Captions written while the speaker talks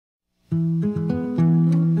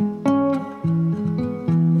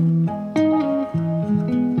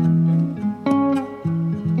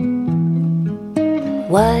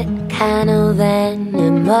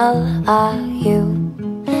are you?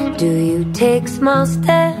 Do you take small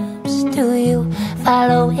steps? Do you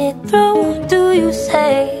follow it through? Do you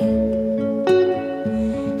say,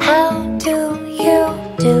 how do you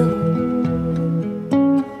do?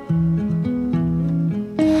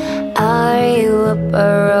 Are you a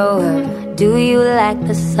burrower? Do you like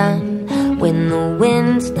the sun when the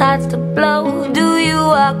wind starts to blow? Do you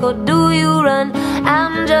walk or do you run?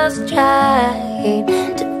 I'm just trying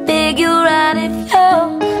to figure out if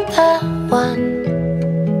you're the one.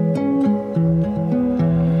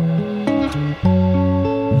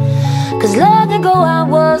 Cause long ago I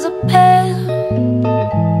was a pair,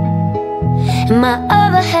 and my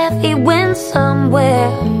other half, he went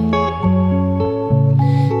somewhere.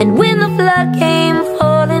 And when the flood came for